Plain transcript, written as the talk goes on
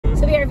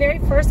be our very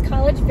first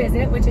college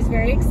visit, which is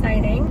very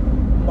exciting.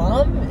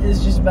 Mom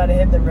is just about to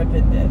hit the rip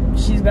and dip.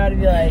 She's about to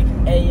be like,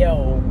 hey,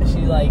 yo. She's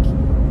like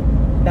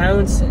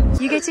bouncing.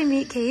 You get to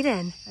meet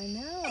Caden. I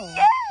know.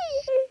 Yay!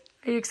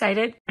 Are you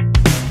excited?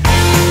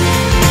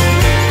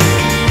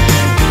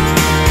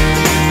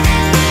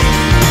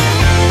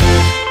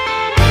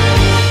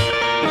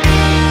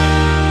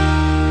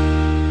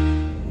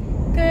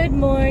 Good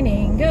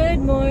morning, good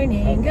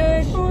morning,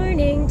 good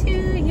morning to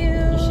you.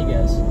 Here she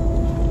goes.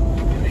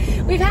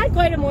 We've had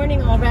quite a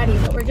morning already,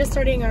 but we're just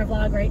starting our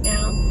vlog right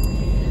now.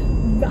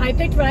 I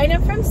picked Ryan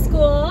up from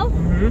school.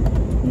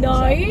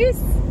 Nice.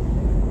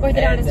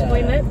 Orthodontist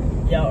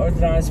appointment. Yeah,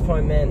 orthodontist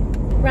appointment.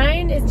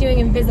 Ryan is doing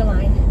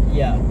Invisalign.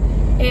 Yeah.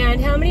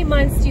 And how many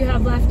months do you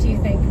have left, do you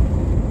think?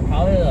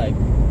 Probably like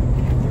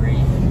 3.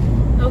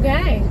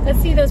 Okay, let's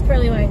see those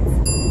pearly whites.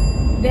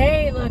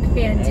 They look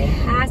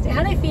fantastic.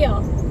 How do they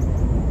feel?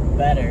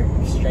 Better,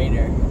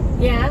 straighter.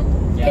 Yeah?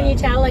 Yeah. Can you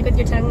tell, like with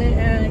your tongue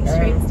like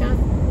straight and stuff?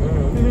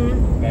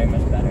 Very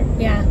much better.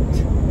 Yeah.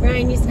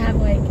 Ryan used to have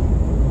like,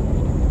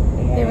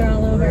 they were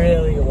all over.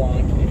 Really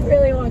wonky.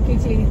 Really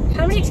wonky teeth.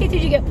 How many teeth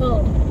did you get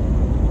pulled?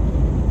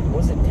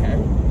 Was it 10?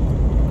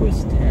 It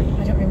was 10.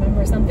 I don't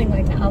remember, something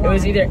like that. It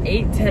was either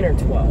 8, 10, or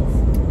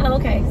 12. Oh,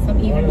 okay, so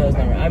even. One of those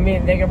numbers. I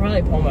mean, they could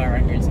probably pull my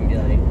records and be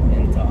like,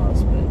 into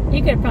us, but.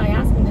 You could probably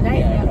ask them today.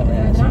 Yeah, probably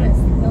ask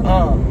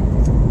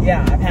them.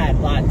 Yeah, I've had a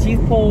lot of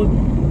teeth pulled.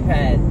 I've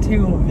had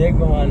 2 big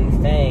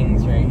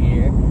fangs right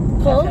here.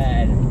 Pulled?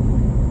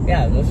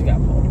 Yeah, those got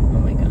pulled. Oh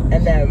my gosh.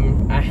 And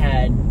then I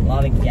had a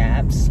lot of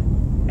gaps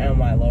on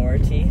my lower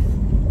teeth.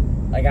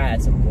 Like I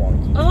had some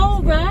wonky.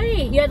 Oh,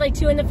 right. You had like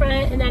 2 in the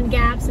front and then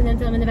gaps and then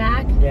some in the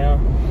back. Yeah.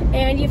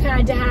 And you've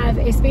had to have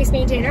a space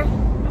maintainer.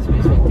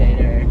 Space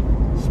maintainer.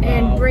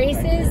 And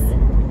braces.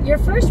 Your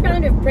first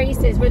round of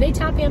braces, were they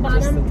top and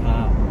bottom? Just the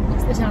top.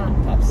 Just the top.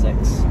 Top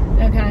 6.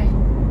 Okay.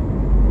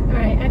 All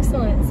right,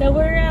 excellent. So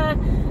we're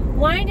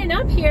winding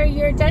up here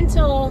your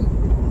dental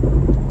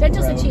situation.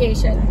 Dental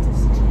situation.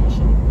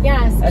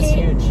 Yes. That's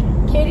huge.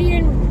 Katie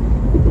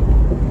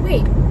and...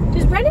 Wait,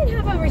 does Brennan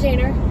have a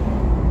retainer?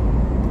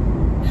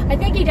 I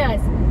think he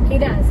does. He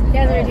does. He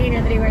has a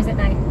retainer that he wears at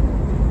night.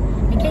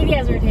 And Katie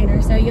has a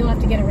retainer, so you'll have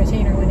to get a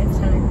retainer when it's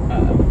time. I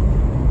know.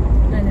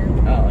 I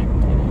don't like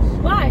retainers.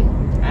 Why?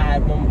 I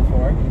had one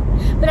before.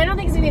 But I don't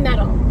think it's going to be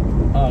metal.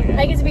 Oh, okay. I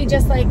think it's going to be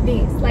just like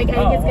these. Like, I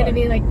think it's going to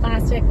be like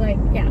plastic, like,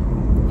 yeah. I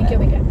think you'll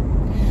be good.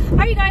 All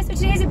right, you guys, so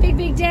today's a big,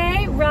 big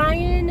day.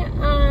 Ryan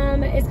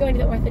is going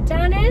to the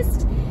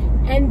orthodontist.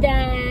 And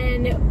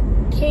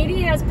then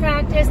Katie has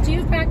practice. Do you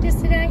have practice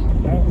today? I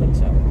don't think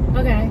so.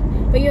 Okay.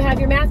 But you have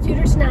your math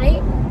tutor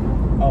tonight.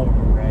 Oh,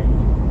 right.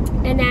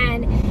 And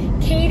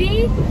then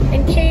Katie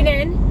and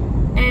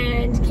Caden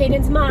and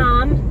Caden's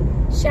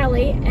mom,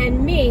 Shelly,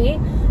 and me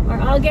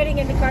are all getting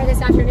in the car this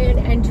afternoon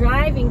and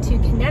driving to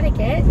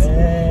Connecticut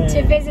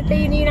to visit the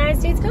United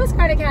States Coast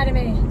Guard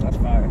Academy. That's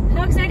fire.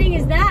 How exciting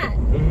is that?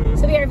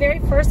 So we are our very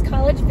first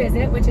college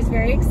visit, which is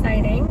very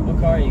exciting. What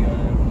car are you going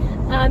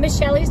in? Miss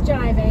Shelly's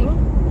driving.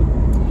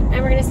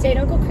 And we're going to stay at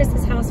Uncle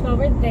Chris's house while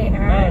we're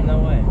there. Oh, no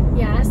way.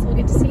 Yes, we'll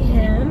get to see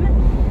him.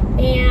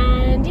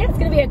 And yeah, it's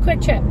going to be a quick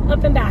trip,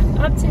 up and back.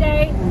 Up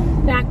today,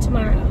 back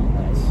tomorrow.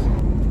 Nice.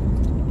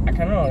 I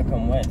kind of want to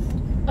come with.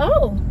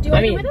 Oh, do you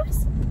want to come with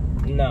us?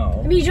 No.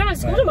 I mean, you don't have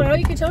school tomorrow.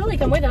 You could totally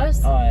come with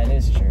us. Oh, it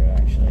is true,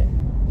 actually.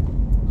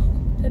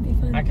 That'd be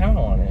fun. I kind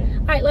of want it.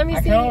 All right, let me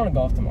see. I kind of want to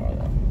golf tomorrow,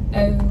 though.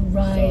 Oh,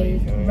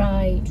 right.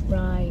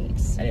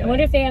 Anyway. I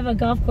wonder if they have a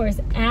golf course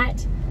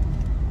at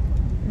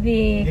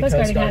the Coast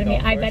Guard Academy.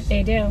 I bet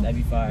they do. That'd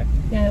be fire.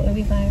 Yeah, that would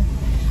be fire.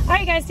 All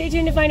right, guys, stay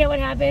tuned to find out what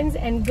happens,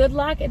 and good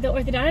luck at the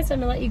orthodontist. I'm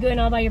gonna let you go in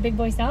all by your big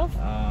boy self.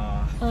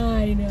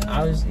 I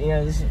know.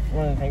 This is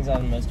one of the things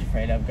I'm most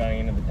afraid of, going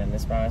into the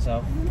dentist by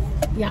myself.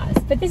 Yes,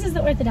 but this is the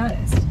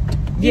orthodontist.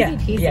 Yeah,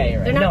 Easy peasy. yeah, you're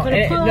right. They're not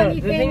gonna pull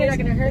anything. They're not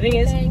gonna hurt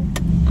anything.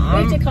 We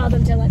have to call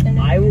them to let them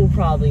know. I will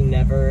probably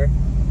never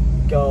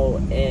go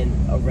in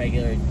a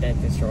regular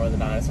dentist or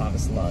orthodontist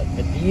office alone.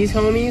 But these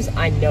homies,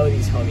 I know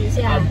these homies.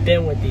 Yeah. I've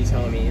been with these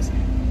homies.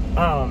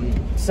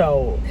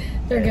 So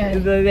they're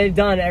good. They've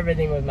done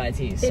everything with my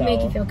teeth. They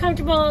make you feel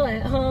comfortable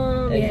at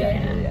home.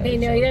 Exactly, yeah. They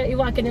know you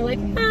walk in, they're like,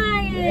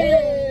 hi.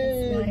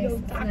 Nice.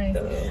 All right,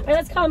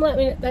 let's call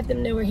them. Let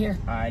them know we're here.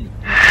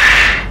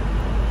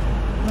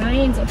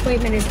 Ryan's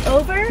appointment is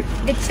over.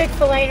 The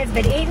Chick-fil-A has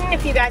been eaten.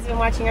 If you guys have been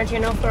watching our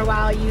channel for a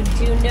while, you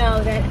do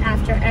know that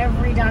after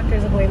every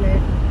doctor's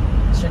appointment,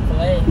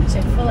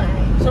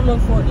 Chick-fil-A. Someone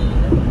for you.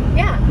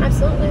 Yeah,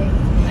 absolutely.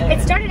 Anyway.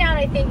 It started out,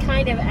 I think,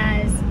 kind of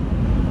as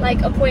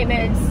like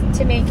appointments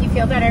to make you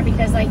feel better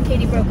because like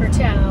Katie broke her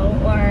toe,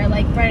 or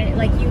like Brennan,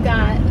 like you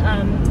got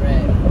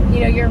you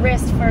know, your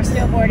wrist for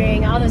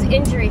snowboarding, all those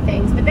injury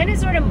things. But then it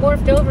sort of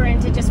morphed over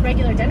into just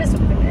regular dentist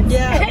appointments.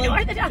 Yeah,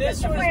 like,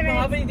 this was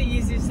probably the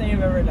easiest thing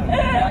I've ever done.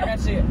 I got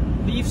to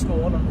leave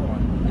school, number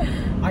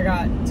one. I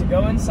got to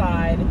go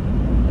inside.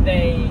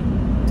 They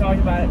talked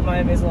about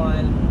my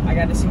Invisalign. I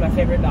got to see my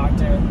favorite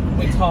doctor.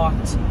 We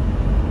talked.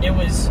 It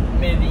was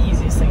maybe the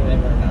easiest thing I've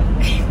ever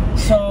done.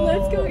 So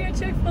let's go get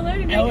Chick-fil-A.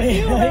 He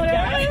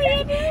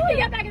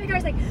got back in the car.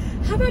 He's like,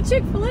 how about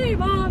Chick-fil-A,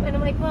 Mom? And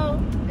I'm like, well,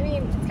 I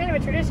mean, it's kind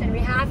of a tradition. We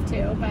have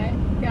to, but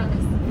yes.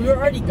 We were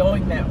already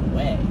going that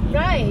way.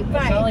 Right. It's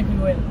not like we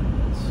went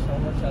so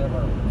much out of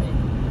our way.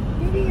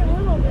 Maybe a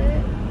little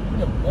bit.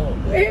 Maybe a little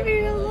bit.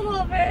 Maybe a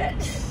little bit.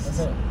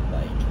 Doesn't,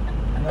 like,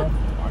 I don't have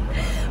to talk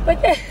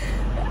about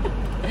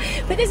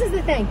it. But this is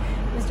the thing,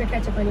 Mr.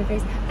 Ketchup on your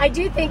face. I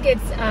do think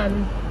it's,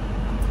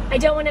 I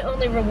don't want to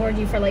only reward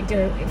you for like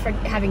for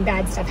having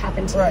bad stuff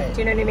happen to you. Do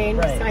you know what I mean?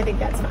 Right. So I think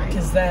that's fine.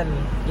 Because then,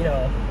 you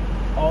know,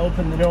 I'll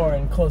open the door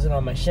and close it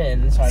on my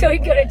shin. So we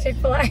go to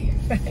Chick-fil-A.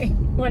 Right.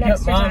 One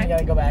extra Mom, time.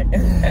 gotta go back.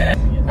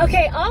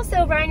 Okay,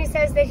 also, Ryan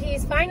says that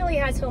he's finally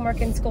has homework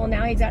in school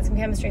now. He's got some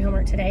chemistry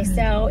homework today.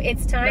 So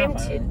it's time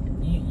to...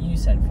 You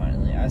said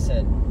finally. I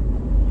said...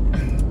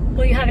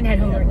 Well, you haven't had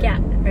homework yet,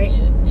 right?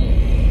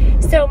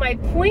 Yeah. So my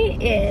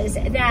point is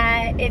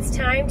that it's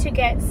time to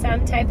get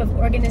some type of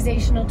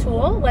organizational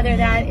tool, whether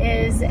that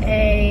is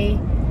a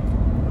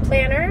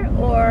planner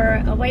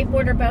or a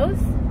whiteboard or both.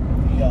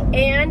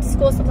 And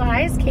school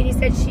supplies. Katie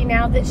said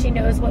now that she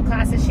knows what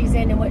classes she's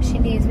in and what she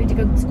needs, we have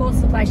to go school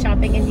supply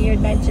shopping, and you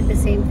had mentioned the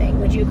same thing.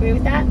 Would you agree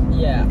with that?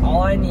 Yeah,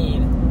 all I need,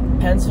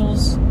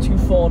 pencils, 2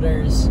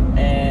 folders,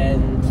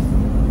 and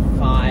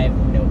 5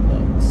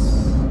 notebooks.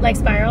 Like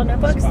spiral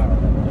notebooks?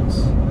 Spiral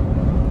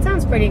notebooks.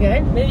 Sounds pretty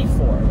good. Maybe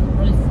 4.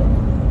 Probably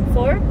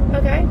 4. 4?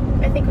 Okay.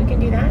 I think we can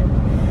do that.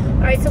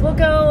 Alright, so we'll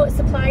go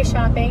supply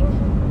shopping.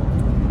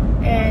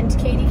 And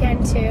Katie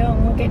can too,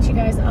 and we'll get you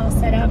guys all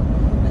set up.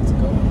 Let's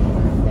go.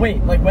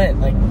 Wait, like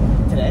when? Like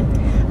today?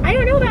 I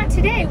don't know about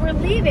today. We're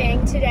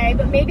leaving today,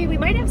 but maybe we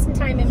might have some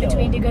time in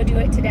between to go do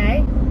it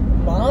today.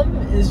 Mom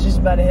is just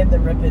about to hit the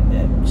rip and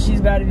dip. She's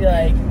about to be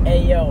like,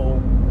 hey, yo,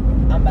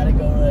 I'm about to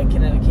go to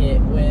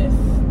Connecticut with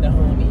the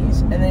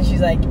homies. And then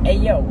she's like, hey,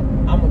 yo,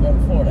 I'm going to go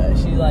to Florida.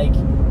 She's like,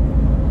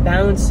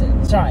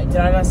 bouncing. Sorry, did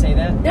I not say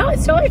that? No,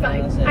 it's totally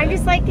fine. I'm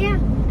just like, yeah.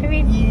 I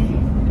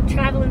mean,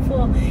 traveling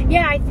full.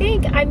 Yeah, I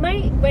think I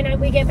might, when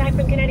we get back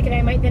from Connecticut,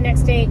 I might the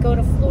next day go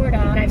to Florida.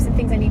 I have some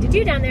things I need to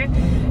do down there.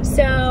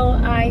 So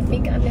I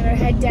think I'm going to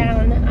head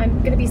down. I'm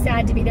going to be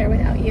sad to be there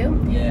without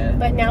you. Yeah.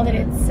 But now that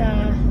it's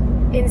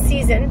in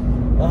season.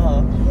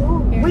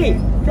 Wait,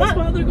 that's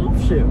my other golf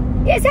shoe.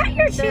 Is that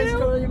your shoe? That's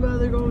totally my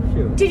other golf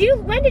shoe.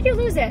 When did you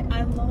lose it?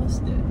 I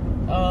lost it.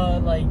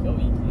 Like a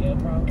week ago,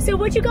 probably. So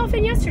what'd you golf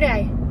in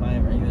yesterday? My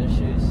regular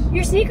shoes.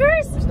 Your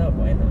sneakers? There's no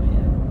way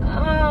though,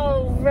 yeah.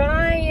 Oh,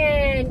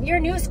 Ryan. Your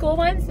new school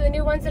ones? The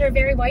new ones that are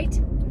very white?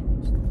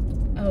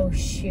 Oh,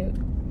 shoot.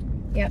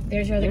 Yep,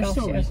 there's your other golf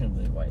shoe. They're still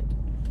reasonably white.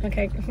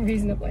 Okay,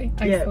 reasonably.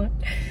 Excellent.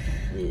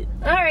 Yeah.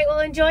 All right, well,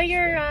 enjoy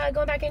your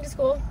going back into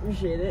school.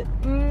 Appreciate it.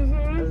 Mm-hmm.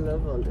 I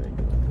love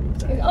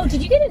wandering. Oh,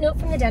 did you get a note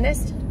from the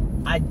dentist?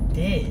 I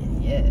did,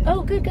 yeah.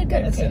 Oh, good.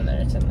 Yeah, it's in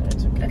there, it's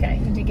okay. Okay,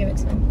 did you give it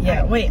to them?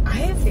 Yeah, wait, I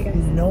have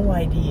no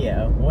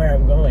idea where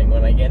I'm going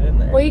when I get in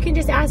there. Well, you can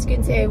just ask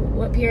and say,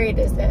 what period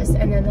is this?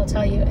 And then they'll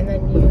tell you, and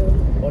then you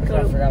What if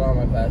I forgot all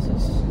my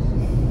classes?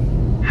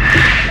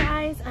 Hey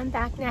guys, I'm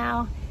back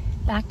now.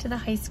 Back to the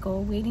high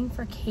school, waiting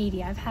for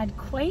Katie. I've had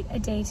quite a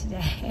day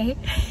today.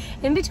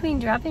 In between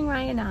dropping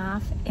Ryan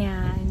off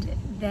and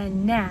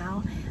then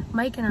now,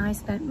 Mike and I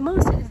spent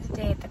most of the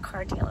day at the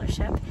car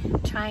dealership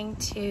trying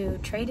to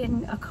trade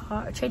in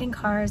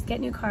cars, get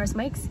new cars.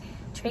 Mike's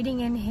trading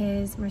in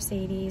his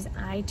Mercedes.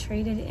 I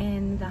traded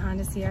in the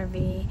Honda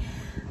CR-V.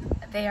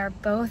 They are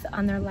both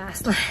on their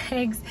last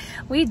legs.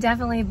 We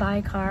definitely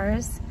buy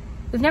cars.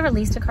 We've never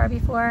leased a car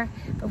before,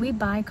 but we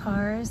buy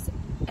cars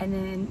and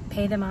then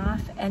pay them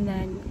off and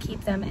then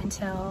keep them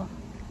until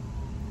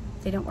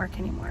they don't work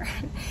anymore.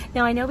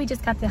 Now I know we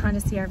just got the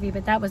Honda CR-V,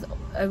 but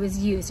it was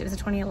used. It was a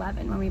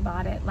 2011 when we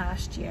bought it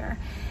last year,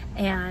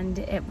 and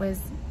it was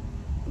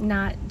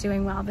not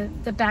doing well.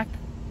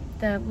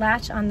 The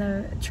latch on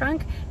the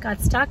trunk got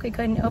stuck. We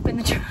couldn't open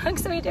the trunk,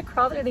 so we had to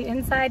crawl through the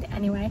inside.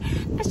 Anyway,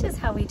 that's just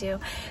how we do.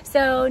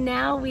 So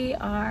now we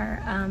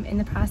are in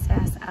the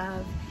process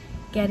of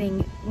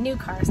getting new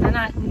cars. Now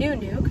not new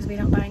because we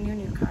don't buy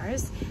new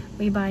cars.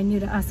 We buy new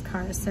to us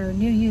cars, so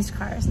new used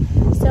cars.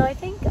 So I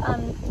think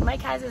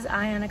Mike has his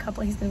eye on a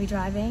couple he's going to be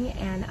driving,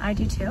 and I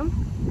do too.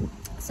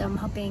 So I'm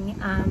hoping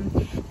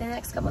the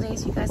next couple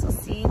days you guys will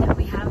see that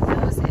we have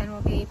those,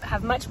 and we'll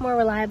have much more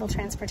reliable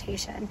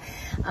transportation.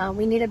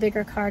 We need a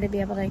bigger car to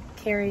be able to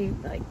carry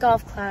like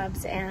golf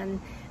clubs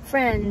and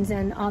friends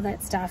and all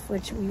that stuff,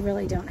 which we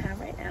really don't have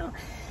right now.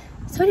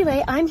 So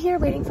anyway, I'm here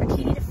waiting for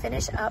Katie to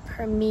finish up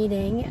her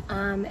meeting,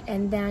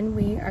 and then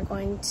we are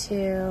going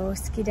to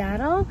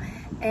skedaddle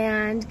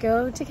and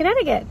go to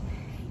Connecticut.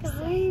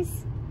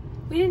 Guys,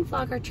 we didn't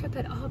vlog our trip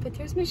at all, but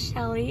there's Miss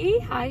Shelly.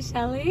 Hi,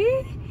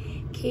 Shelly.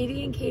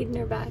 Katie and Caden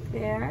are back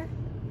there.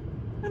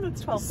 And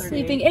it's 12:30.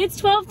 Sleeping.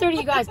 It's 12:30,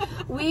 you guys.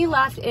 We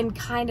left in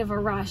kind of a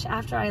rush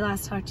after I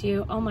last talked to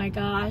you. Oh my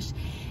gosh.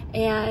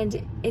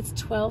 And it's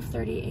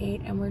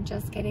 12:38 and we're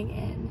just getting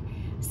in.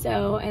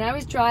 So, and I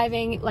was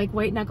driving like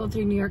white knuckle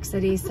through New York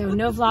City, so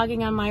no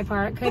vlogging on my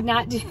part. Could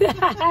not do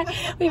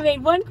that. We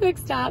made one quick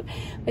stop,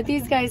 but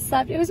these guys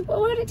slept. What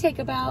would it take,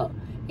 about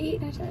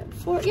 8, 9, 10,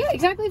 4, yeah,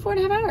 exactly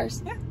 4.5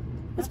 hours. Yeah.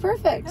 That's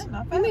perfect. Yeah,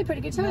 not We bad. made a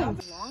pretty good time.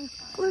 Not a long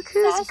time. Look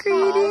who's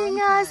greeting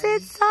us.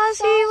 It's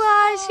Sashi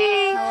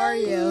Washi. How are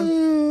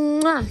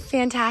you?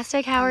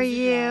 Fantastic. How are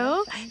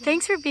you?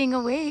 Thanks for being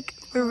awake.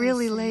 We're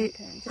really late.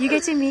 You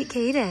get to meet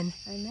Caden.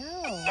 I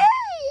know. Yay!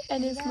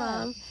 And his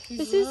mom.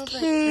 This is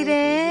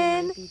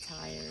Caden.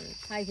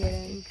 Hi,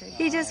 Caden.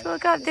 He just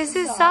woke up. This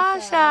is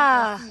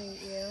Sasha.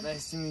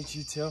 Nice to meet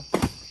you too.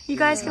 You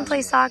guys can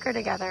play soccer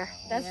together.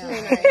 That's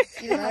really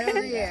nice. You're right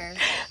over here.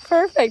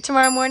 Perfect.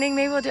 Tomorrow morning,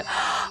 maybe we'll do.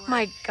 Oh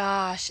my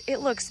gosh,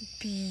 it looks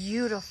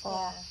beautiful.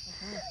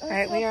 All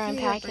right, we are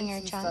unpacking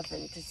our junk.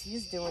 Because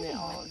he's doing it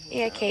all.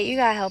 Yeah, Kate, you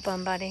gotta help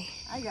him, buddy.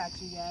 I got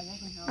you, Dad. I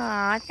can help.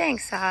 Aw,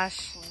 thanks,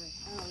 Sash.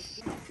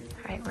 All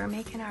right, we're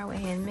making our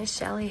way in. Miss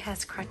Shelly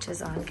has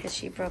crutches on because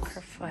she broke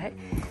her foot.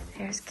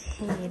 There's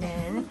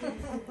Caden.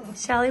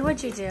 Shelly,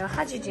 what'd you do?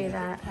 How'd you do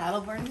that?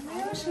 Paddleboarding in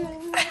the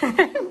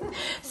ocean.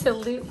 So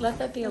let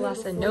that be a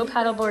lesson. No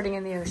paddleboarding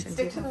in the ocean.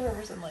 Stick to the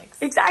rivers and lakes.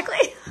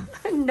 Exactly.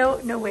 No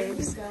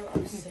waves. Go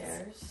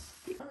upstairs.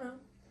 I don't know.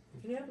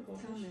 You have a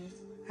goldfish.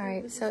 All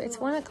right, so it's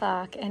 1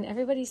 o'clock and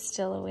everybody's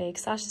still awake.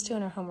 Sasha's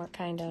doing her homework,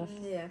 kind of.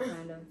 Yeah,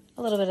 kind of.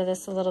 A little bit of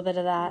this, a little bit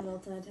of that.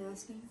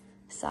 Multitasking.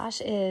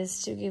 Sash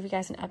is, to give you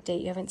guys an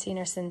update, you haven't seen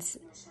her since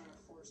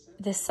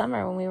this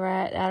summer when we were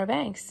at Outer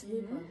Banks.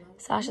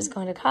 Sash is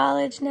going to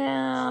college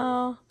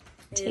now,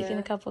 taking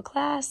a couple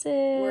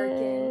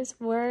classes,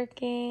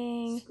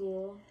 working,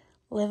 School.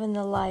 living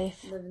the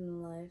life.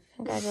 Living the life.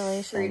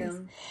 Congratulations.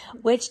 Freedom.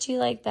 Which do you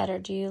like better?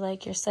 Do you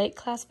like your psych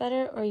class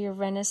better or your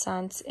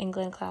Renaissance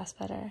England class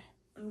better?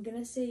 I'm going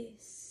to say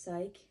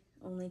psych,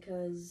 only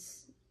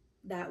because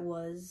that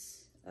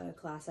was a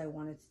class I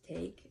wanted to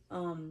take.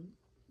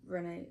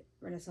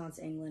 Renaissance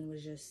England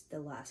was just the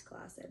last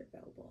class they had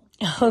available.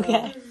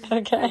 Okay,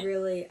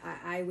 So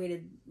I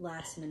waited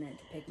last minute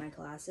to pick my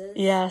classes.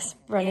 Yes,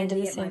 run and into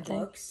to the get same my thing.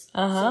 books.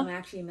 Uh-huh. So I'm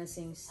actually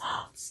missing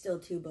still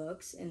 2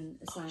 books, and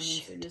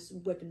assignments are just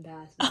whipping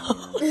past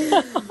me.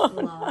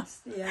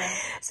 Lost. Yeah.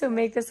 So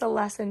make this a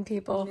lesson,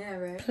 people. Yeah,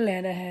 right.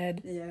 Plan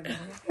ahead. Yeah,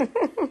 right.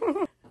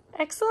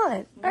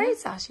 Excellent. All right,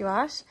 Sashi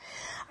Wash.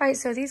 All right,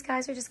 so these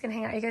guys are just going to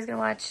hang out. Are you guys going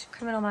to watch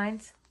Criminal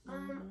Minds? I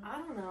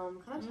don't know.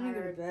 I'm kind of I'm gonna go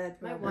to tired. bed.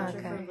 Might watch it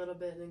Okay. for a little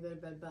bit and then go to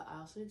bed, but I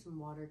also need some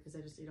water because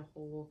I just ate a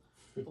whole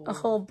bowl. A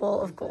whole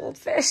bowl of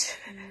goldfish.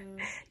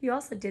 You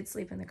also did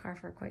sleep in the car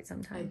for quite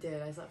some I time.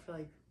 did. I slept for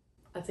like,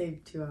 I'd say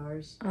 2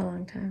 hours. A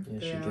long time. Yeah,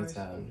 she 3 gets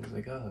hours. out and she's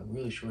like, oh,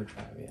 really short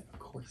drive. Yeah, of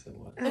course it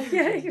was.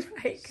 Yeah, you're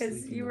right,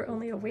 because Sleeping you were in the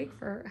only car. awake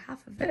for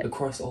half of it.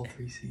 Across all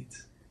 3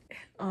 seats.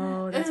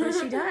 Oh, that's what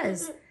she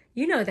does.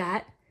 You know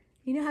that.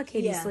 You know how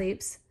Katie Yeah.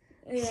 sleeps.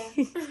 Yeah.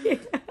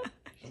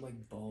 I'm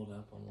like balled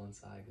up on one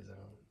side because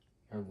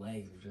her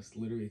legs are just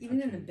literally Even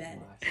in touching the bed.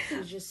 my side. It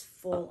was just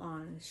full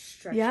on,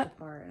 stretched Yep.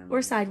 apart. And I'm Or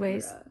like,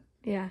 sideways. bruh.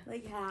 Yeah.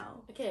 Like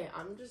how? Okay,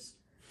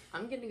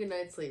 I'm getting a good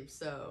night's sleep,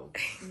 so.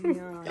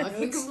 No, I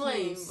can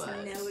complain, excuse.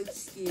 but- No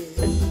excuse.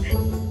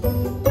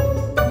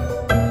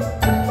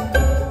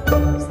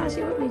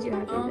 Sashi, what made you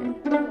happy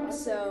today?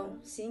 So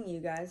seeing you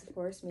guys, of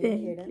course, me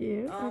and Thank Caden.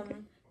 you. Okay.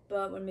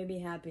 But what made me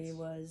happy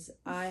was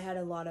I had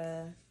a lot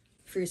of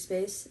free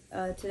space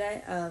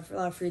today, for a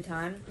lot of free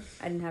time.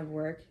 I didn't have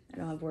work. I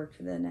don't have work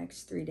for the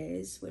next 3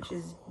 days, which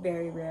is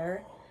very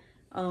rare.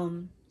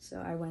 So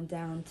I went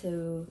down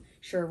to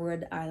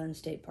Sherwood Island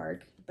State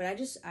Park. But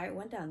I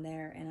went down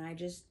there and I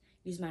just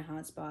used my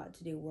hotspot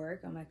to do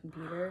work on my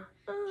computer.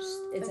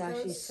 It's That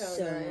actually sounds so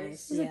so nice.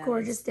 nice. It was a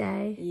gorgeous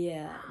day.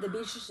 Yeah, the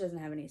beach just doesn't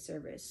have any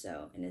service,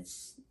 and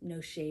it's no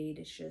shade.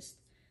 It's just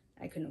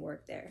I couldn't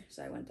work there,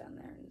 so I went down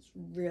there, and it's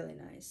really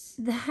nice.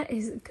 That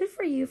is good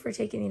for you for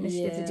taking the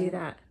initiative to do Yeah.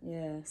 that.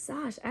 Yeah,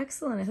 Sash,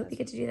 excellent. I hope you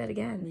get to do that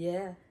again.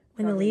 yeah.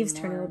 When the Probably leaves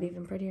turn, it'll be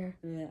tomorrow. even prettier.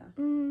 Yeah,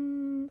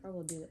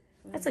 Probably do it.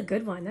 That's a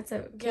good one. That's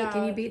a Kate, Yeah.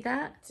 can you beat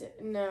that?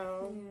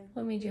 No.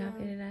 What made you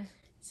happy today?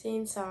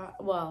 Seeing Sash.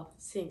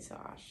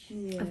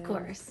 Yeah. Of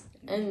course.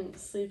 And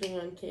sleeping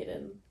on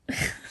Caden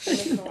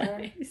in the car.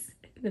 Nice.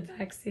 In the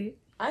back seat.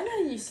 I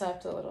know you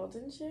slept a little,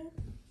 didn't you?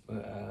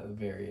 But the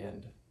very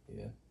end,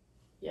 yeah.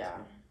 Yeah.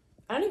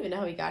 I don't even know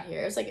how we got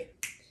here. It was like,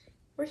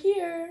 we're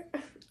here.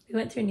 We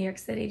went through New York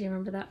City. Do you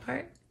remember that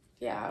part?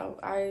 Yeah,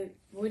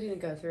 we didn't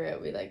go through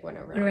it. We like went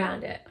around. Went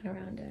around it.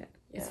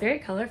 It's Yeah. very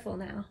colorful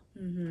now.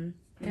 Mm-hmm.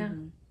 Yeah.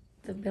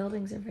 The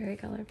buildings are very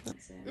colorful.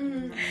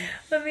 Mhm.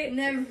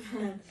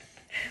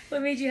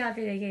 What made you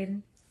happy today,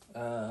 Caden?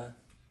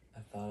 I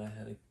thought I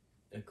had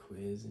a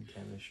quiz in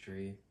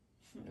chemistry,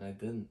 and I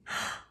didn't.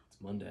 It's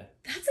Monday,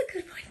 That's a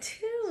good one,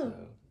 too.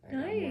 so I got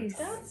more Nice.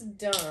 time. That's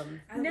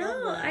dumb.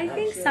 No, I that.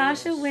 think Actually,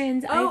 Sasha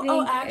wins. I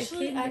think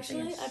actually,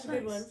 Caden gets I have a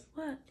good one.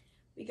 What?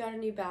 We got a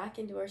new back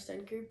into our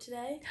stunt group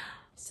today.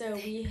 So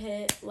we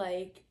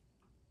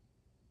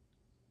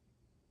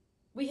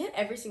hit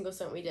every single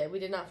stunt we did. We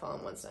did not fall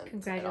in one stunt. at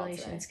all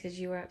Congratulations, today. because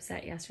you were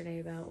upset yesterday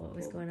about what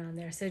was going on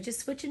there. So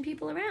just switching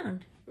people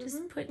around,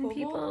 just putting Cool,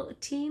 people,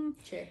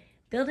 Sure.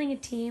 building a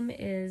team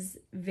is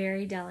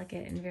very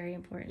delicate and very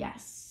important.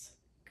 Yes.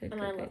 Good,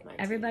 And good, I good. love my team.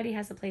 Everybody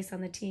has a place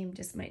on the team,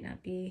 just might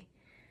not be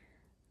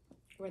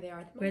Where they are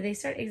at the where moment. they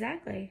start.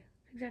 Exactly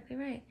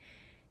right.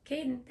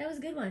 Caden, that was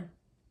a good one.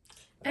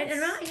 And I'm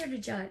not here to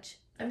judge.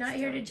 I'm not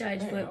here to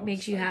judge what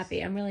makes you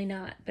happy. I'm really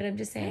not. But I'm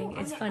just saying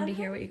it's fun to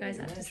hear what you guys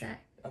have to say.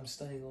 I'm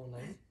studying all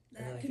night.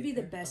 That could be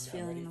the best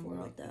feeling in the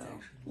world, though.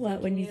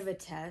 What, when you you have a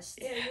test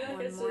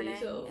one morning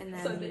and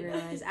then you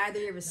realize either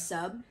you have a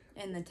sub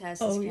and the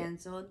test is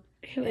canceled,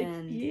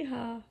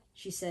 and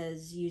she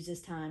says use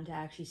this time to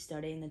actually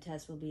study, and the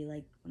test will be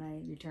like when I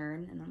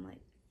return, and I'm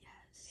like,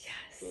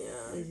 yes,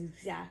 that is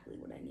exactly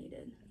what I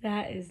needed.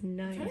 That is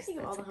nice. I'm trying to think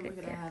of all the That's a homework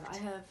good that I have. gift.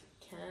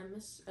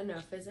 I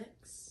have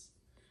physics.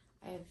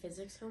 I have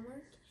physics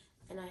homework,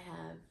 and I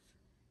have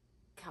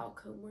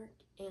calc homework,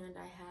 and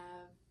I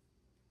have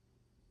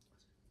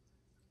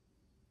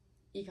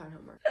econ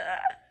homework.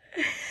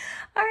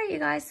 All right, you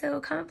guys. So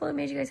comment below what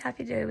made you guys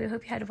happy today. We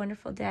hope you had a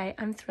wonderful day.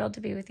 I'm thrilled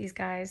to be with these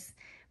guys,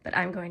 but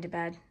I'm going to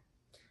bed.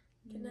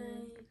 Good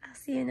night. I'll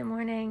see you in the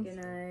morning. Good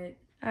night.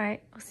 All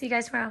right. I'll see you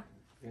guys tomorrow.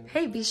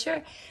 Hey, be sure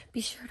to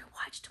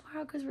watch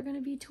tomorrow because we're going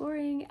to be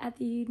touring at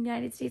the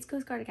United States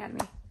Coast Guard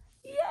Academy.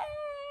 Yay!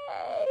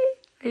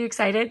 Are you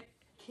excited?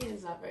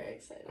 Caden's not very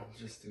excited. I'm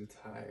just too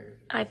tired.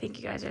 I think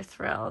you guys are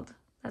thrilled.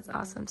 That's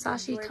awesome.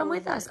 Sashi, come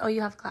with us. Oh,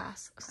 you have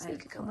class. So you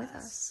can come with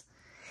us.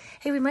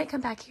 Hey, we might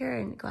come back here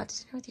and go out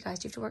to dinner with you guys.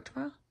 Do you have to work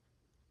tomorrow?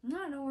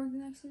 No, I don't work the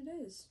next 2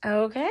 days.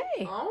 Okay.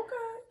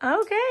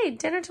 Okay,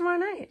 dinner tomorrow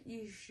night.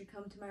 You should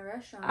come to my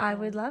restaurant. I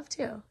would love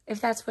to. If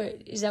that's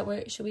what, is that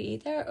where, should we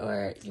eat there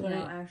or you want to?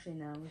 No, actually,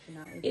 no, we should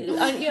not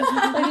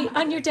eat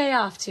on your day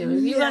off too.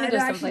 If you want to go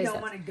I someplace.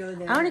 don't want to go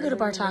there. I want to go to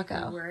Bar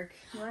Taco.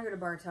 You want to go to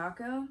Bar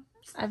Taco?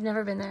 I've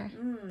never been there.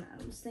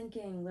 I was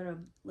thinking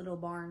Little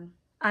Barn.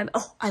 I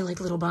like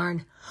Little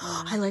Barn.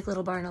 I like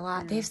Little Barn a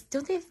lot.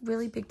 Don't they have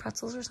really big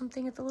pretzels or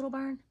something at the Little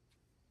Barn?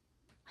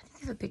 I think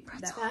they have a big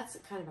pretzel. That's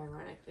kind of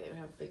ironic. They would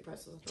have big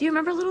pretzels. Do you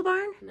remember Little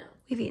Barn? No.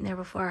 We've eaten there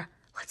before.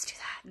 Let's do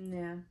that.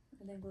 Yeah.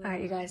 I think All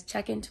right, you guys,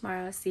 check in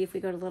tomorrow. See if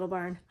we go to Little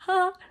Barn.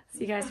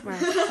 See you guys tomorrow.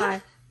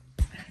 Bye.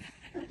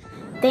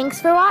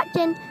 Thanks for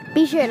watching.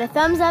 Be sure to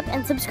thumbs up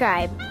and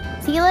subscribe.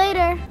 See you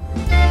later.